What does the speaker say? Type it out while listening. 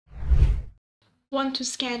Want to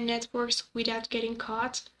scan networks without getting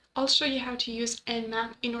caught? I'll show you how to use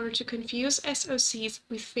Nmap in order to confuse SOCs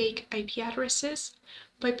with fake IP addresses,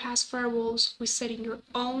 bypass firewalls with setting your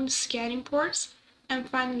own scanning ports, and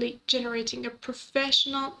finally generating a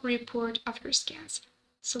professional report of your scans.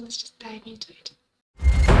 So let's just dive into it.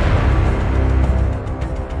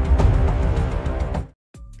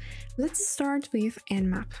 Let's start with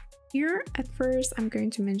Nmap. Here at first I'm going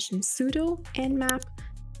to mention sudo nmap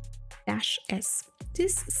 -s.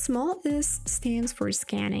 This small s stands for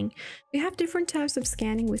scanning. We have different types of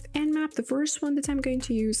scanning with Nmap. The first one that I'm going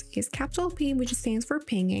to use is capital P, which stands for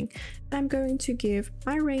pinging. And I'm going to give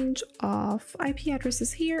my range of IP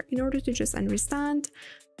addresses here in order to just understand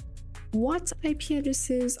what IP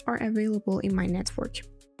addresses are available in my network,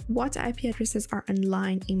 what IP addresses are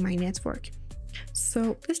online in my network. So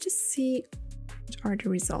let's just see what are the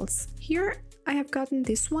results. Here I have gotten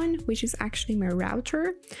this one, which is actually my router.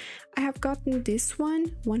 I have gotten this one,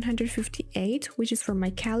 158, which is for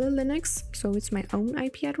my Kali Linux, so it's my own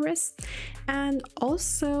IP address. And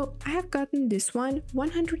also I have gotten this one,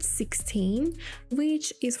 116,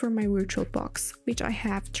 which is for my VirtualBox, which I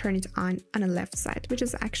have turned it on the left side, which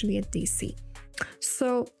is actually a DC. So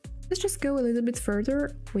let's just go a little bit further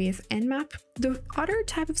with Nmap. The other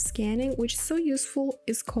type of scanning which is so useful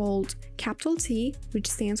is called capital T, which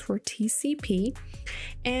stands for TCP.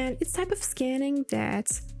 And it's type of scanning that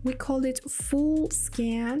we call it full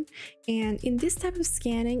scan. And in this type of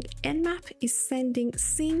scanning, Nmap is sending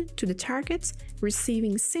SYN to the target,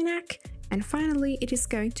 receiving SYN-ACK, and finally it is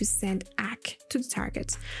going to send ACK to the target.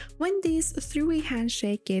 When this three-way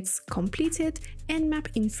handshake gets completed, Nmap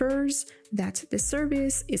infers that the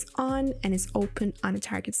service is on and is open on the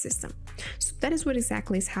target system. So that is what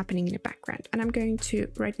exactly is happening in the background. And I'm going to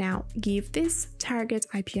right now give this target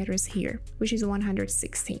IP address here, which is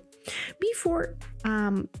 116. Before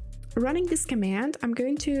running this command, I'm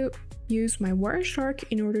going to use my Wireshark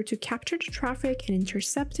in order to capture the traffic and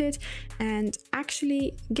intercept it and actually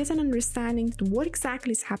get an understanding of what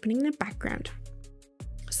exactly is happening in the background.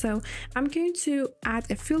 So I'm going to add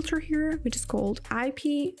a filter here, which is called IP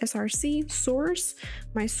src source.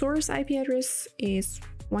 My source IP address is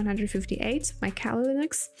 158, my Kali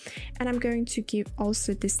Linux, and I'm going to give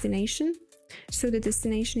also destination. So the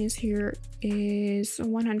destination is here is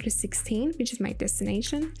 116, which is my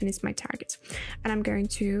destination and it's my target. And I'm going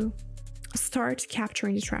to start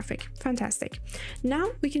capturing the traffic. Fantastic. Now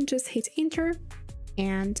we can just hit enter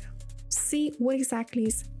and see what exactly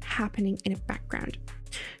is happening in the background.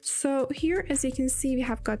 So here, as you can see, we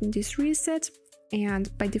have gotten this reset, and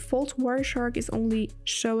by default Wireshark is only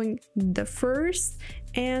showing the first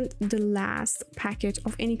and the last packet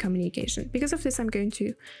of any communication. Because of this, I'm going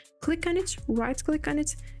to click on it, right click on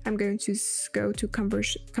it. I'm going to go to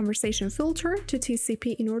conversation filter to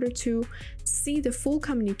TCP in order to see the full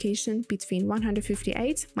communication between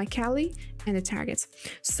 158, my Kali, and the target.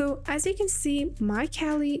 So as you can see, my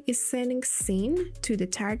Kali is sending SYN to the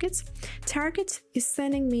target. Target is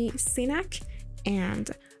sending me SYN-ACK,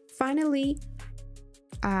 and finally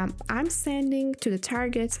I'm sending to the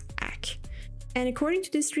target ACK. And according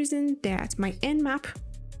to this reason that my Nmap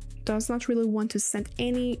does not really want to send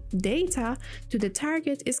any data to the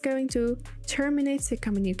target, is going to terminate the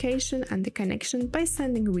communication and the connection by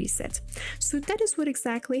sending reset. So that is what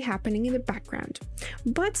exactly happening in the background.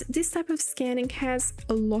 But this type of scanning has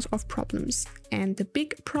a lot of problems. And the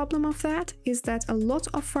big problem of that is that a lot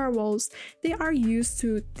of firewalls, they are used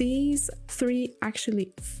to these three,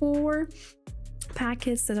 actually four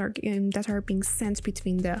packets that are being sent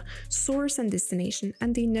between the source and destination,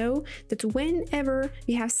 and they know that whenever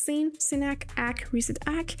we have SYN-ACK, ACK, reset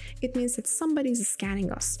ACK, it means that somebody is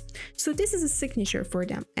scanning us. So this is a signature for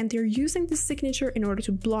them, and they're using this signature in order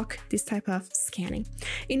to block this type of scanning.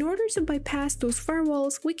 In order to bypass those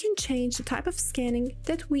firewalls, we can change the type of scanning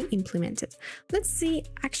that we implemented. Let's see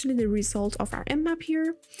actually the result of our Nmap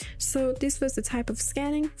here. So this was the type of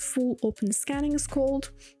scanning. Full open scanning is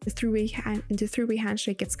called. The three-way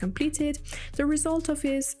handshake gets completed. The result of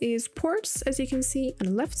this is ports, as you can see on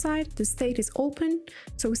the left side. The state is open,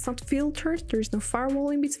 so it's not filtered. There is no firewall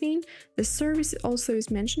in between. The service also is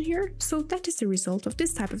mentioned here. So that is the result of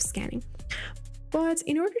this type of scanning. But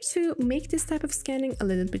in order to make this type of scanning a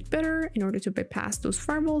little bit better, in order to bypass those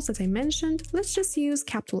firewalls that I mentioned, let's just use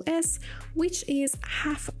capital S, which is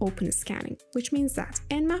half open scanning, which means that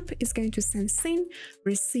Nmap is going to send SYN,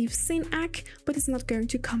 receive SYN-ACK, but it's not going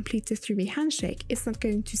to complete the three-way handshake. It's not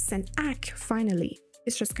going to send ACK finally.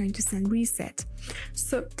 It's just going to send reset.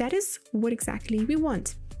 So that is what exactly we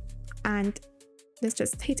want. And let's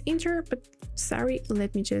just hit enter, but sorry,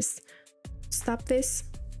 let me just stop this.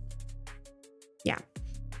 Yeah.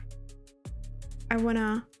 I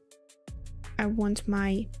want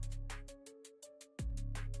my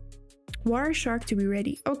Wireshark to be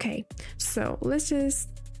ready. Okay, so let's just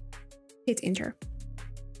hit enter.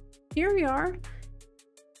 Here we are.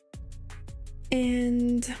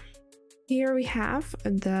 And here we have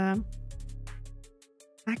the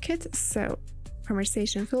packet. So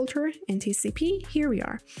conversation filter and TCP, here we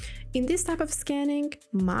are. In this type of scanning,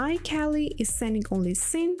 my Kali is sending only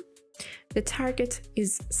SYN. The target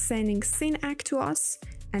is sending SYN-ACK to us.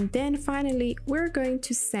 And then finally, we're going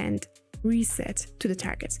to send reset to the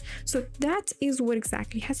target. So that is what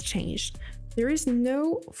exactly has changed. There is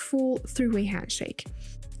no full three-way handshake.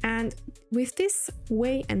 And with this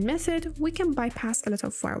way and method, we can bypass a lot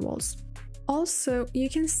of firewalls. Also, you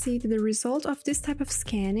can see that the result of this type of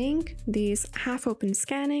scanning, this half-open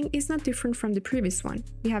scanning, is not different from the previous one.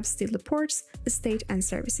 We have still the ports, the state, and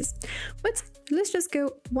services. But let's just go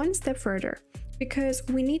one step further, because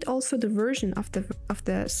we need also the version of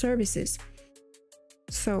the services.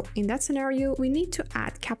 So in that scenario, we need to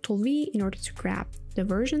add capital V in order to grab the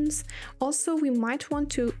versions. Also, we might want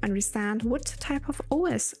to understand what type of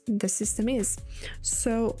OS the system is.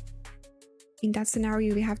 So in that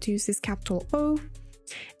scenario, we have to use this capital O.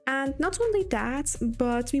 And not only that,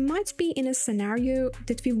 but we might be in a scenario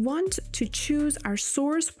that we want to choose our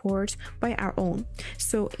source port by our own.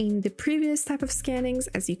 So in the previous type of scannings,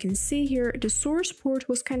 as you can see here, the source port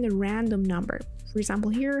was kind of random number. For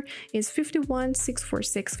example, here is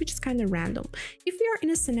 51646, which is kind of random. If we are in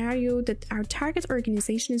a scenario that our target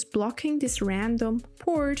organization is blocking this random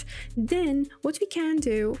port, then what we can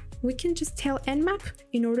do, we can just tell Nmap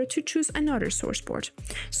in order to choose another source port.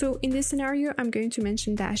 So in this scenario, I'm going to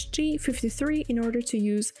mention -G53 in order to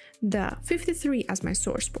use the 53 as my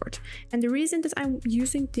source port. And the reason that I'm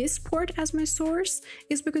using this port as my source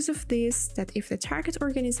is because of this, that if the target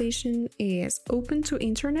organization is open to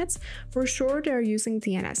internet, for sure they're using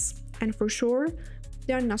DNS, and for sure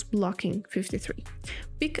they are not blocking 53.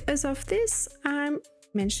 Because of this, I'm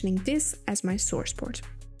mentioning this as my source port.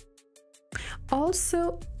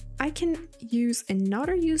 Also, I can use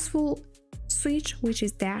another useful switch, which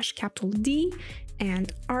is -D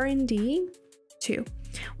and RND 2.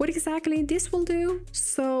 What exactly this will do?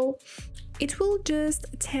 So it will just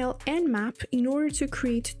tell Nmap in order to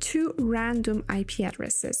create two random IP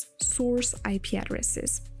addresses, source IP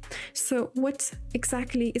addresses. So what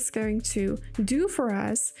exactly it's going to do for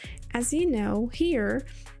us, as you know here,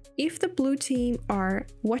 if the blue team are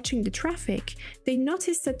watching the traffic, they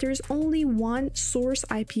notice that there's only one source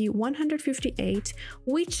IP 158,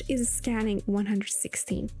 which is scanning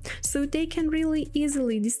 116. So they can really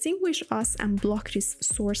easily distinguish us and block this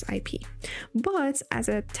source IP. But as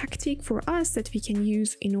a tactic for us that we can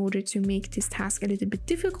use in order to make this task a little bit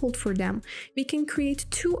difficult for them, we can create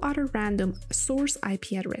two other random source IP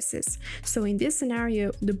addresses. So in this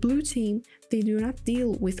scenario, the blue team, they do not deal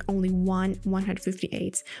with only one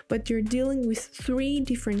 158, but they're dealing with three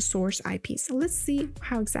different source IPs. So let's see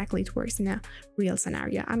how exactly it works in a real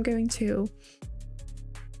scenario. I'm going to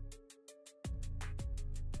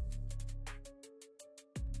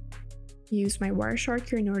use my Wireshark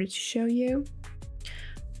here in order to show you.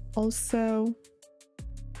 Also,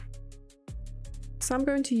 so I'm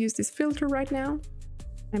going to use this filter right now.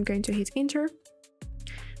 I'm going to hit enter.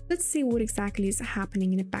 Let's see what exactly is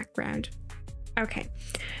happening in the background. Okay,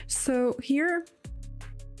 so here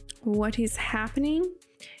what is happening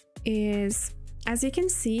is, as you can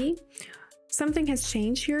see, something has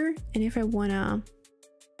changed here. And if I wanna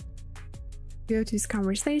go to this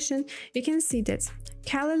conversation, you can see that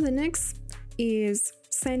Kali Linux is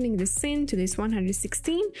sending the SYN to this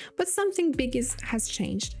 116, but something big has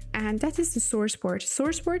changed, and that is the source port.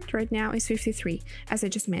 Source port right now is 53, as I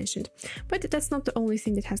just mentioned, but that's not the only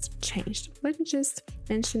thing that has changed. Let me just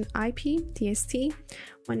mention IP DST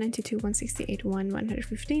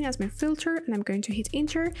 192.168.1.115 as my filter, and I'm going to hit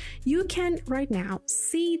enter. You can right now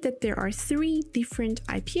see that there are three different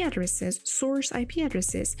IP addresses, source IP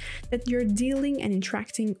addresses, that you're dealing and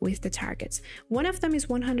interacting with the targets. One of them is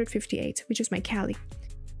 158, which is my Kali.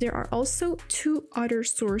 There are also two other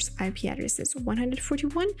source IP addresses,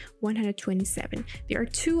 141, 127. There are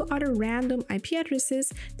two other random IP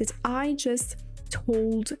addresses that I just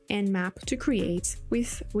told Nmap to create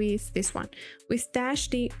with this one, with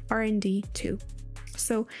 -D RND 2.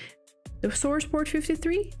 So the source port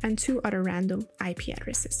 53 and two other random IP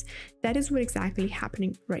addresses. That is what exactly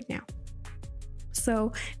happening right now.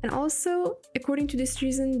 So, and also according to this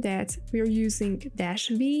reason that we are using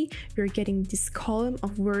 -V, we're getting this column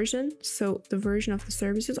of version. So the version of the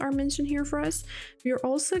services are mentioned here for us. We are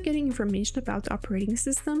also getting information about the operating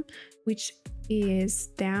system, which is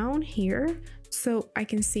down here. So I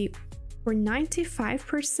can see For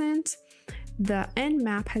 95%, the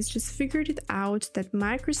Nmap has just figured it out that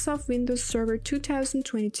Microsoft Windows Server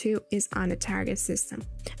 2022 is on the target system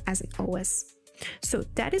as an OS. So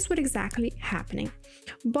that is what exactly happening.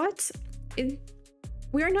 But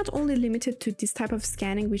we are not only limited to this type of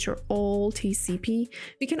scanning, which are all TCP.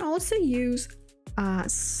 We can also use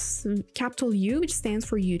capital U, which stands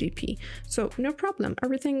for UDP. So no problem,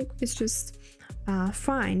 everything is just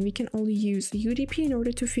fine. We can only use UDP in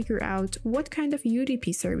order to figure out what kind of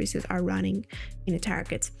UDP services are running in a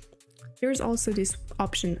target. There's also this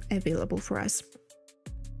option available for us.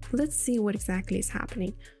 Let's see what exactly is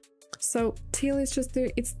happening. So Teal is just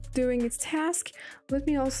doing its task. Let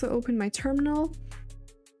me also open my terminal.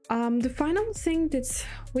 The final thing that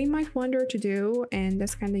we might wonder to do, and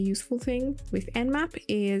that's kind of useful thing with Nmap,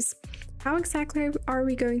 is how exactly are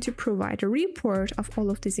we going to provide a report of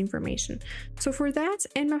all of this information? So for that,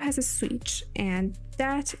 Nmap has a switch, and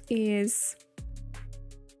that is,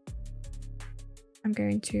 I'm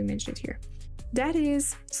going to mention it here. That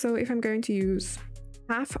is, so if I'm going to use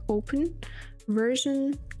half open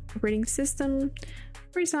version operating system,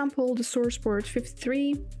 for example, the source port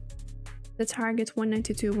 53, the target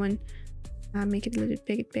 192.1, make it a little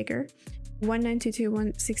bit bigger,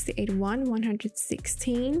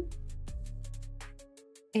 192.168.1.116,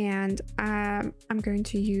 and I'm going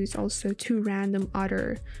to use also 2 random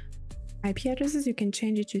other IP addresses. You can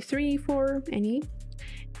change it to 3, 4, any.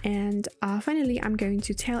 And finally, I'm going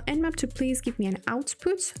to tell Nmap to please give me an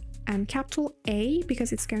output and capital A,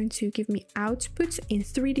 because it's going to give me output in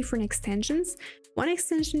 3 different extensions. One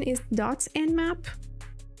extension is .nmap,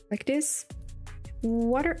 like this.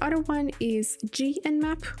 Other one is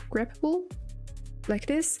Gnmap, greppable, like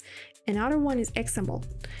this. Another one is XML,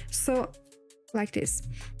 so like this.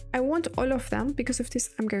 I want all of them. Because of this,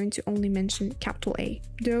 I'm going to only mention capital A,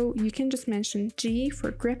 though you can just mention G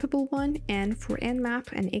for greppable one, N for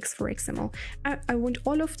Nmap, and X for XML. I want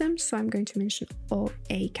all of them, so I'm going to mention all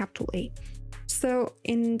A, capital A. So,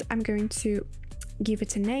 and I'm going to give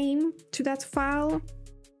it a name to that file.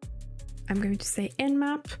 I'm going to say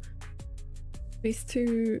Nmap with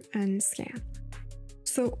 2 and scan.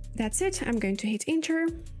 So that's it. I'm going to hit enter.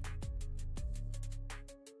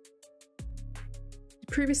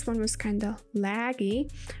 Previous one was kind of laggy,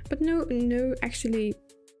 but no, actually,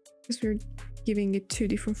 because we're giving it 2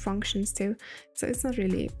 different functions too, so it's not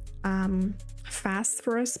really fast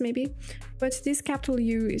for us maybe. But this capital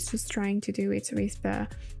U is just trying to do it with the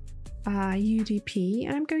UDP,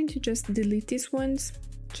 and I'm going to just delete these ones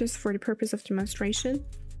just for the purpose of demonstration.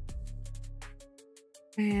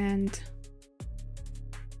 And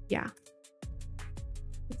yeah,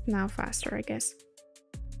 it's now faster, I guess.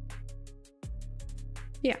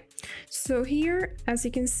 Yeah, so here, as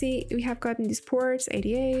you can see, we have gotten these ports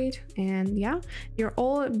 88, and yeah, they're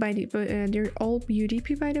all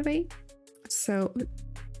UDP, by the way. So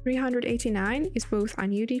 389 is both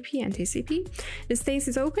on UDP and TCP. The states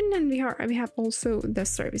is open, and we have also the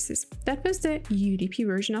services. That was the UDP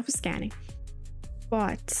version of scanning.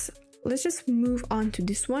 But let's just move on to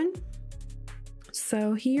this one.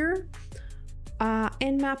 So here,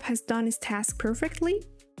 Nmap has done its task perfectly,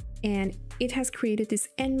 and it has created this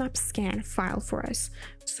Nmap scan file for us.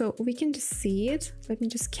 So we can just see it. Let me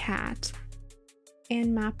just cat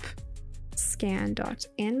nmap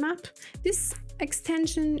scan.nmap. This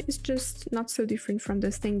extension is just not so different from the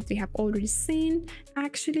thing we have already seen,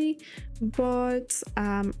 actually, but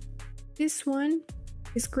this one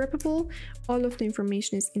is grippable. All of the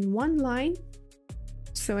information is in one line.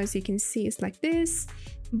 So as you can see, it's like this.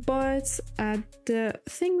 But the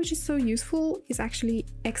thing which is so useful is actually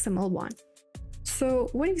XML1. So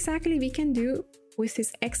what exactly we can do with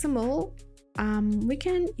this XML, we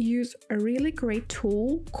can use a really great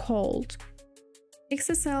tool called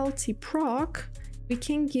xsltproc. We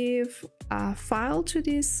can give a file to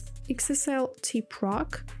this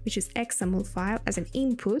xsltproc, which is XML file, as an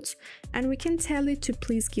input, and we can tell it to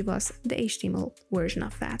please give us the HTML version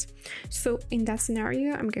of that. So in that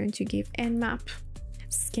scenario, I'm going to give nmap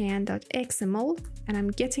scan.xml, and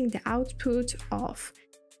I'm getting the output of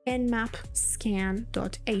nmap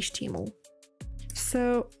scan.html.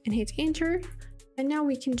 So, and hit enter, and now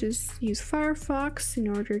we can just use Firefox in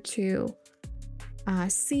order to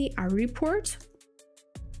see our report.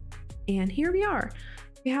 And here we are.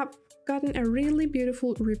 We have gotten a really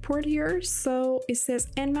beautiful report here. So it says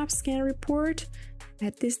nmap scan report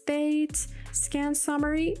at this date. Scan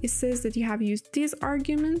summary, it says that you have used these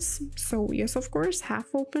arguments. So yes, of course, half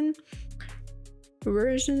open,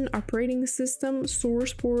 version, operating system,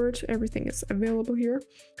 source port, everything is available here.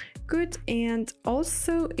 Good. And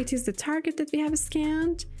also it is the target that we have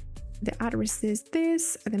scanned, The address is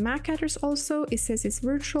this, the MAC address also, it says it's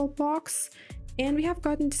virtual box. And we have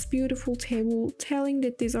gotten this beautiful table telling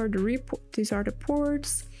that these are the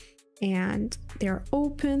ports, and they're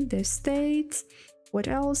open, the state, what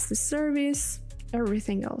else, the service,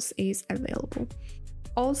 everything else is available.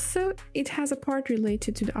 Also, it has a part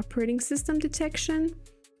related to the operating system detection.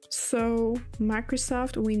 So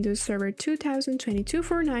Microsoft Windows Server 2022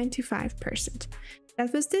 for 95%.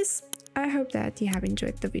 That was this. I hope that you have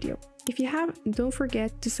enjoyed the video. If you have, don't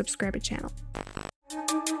forget to subscribe to the channel.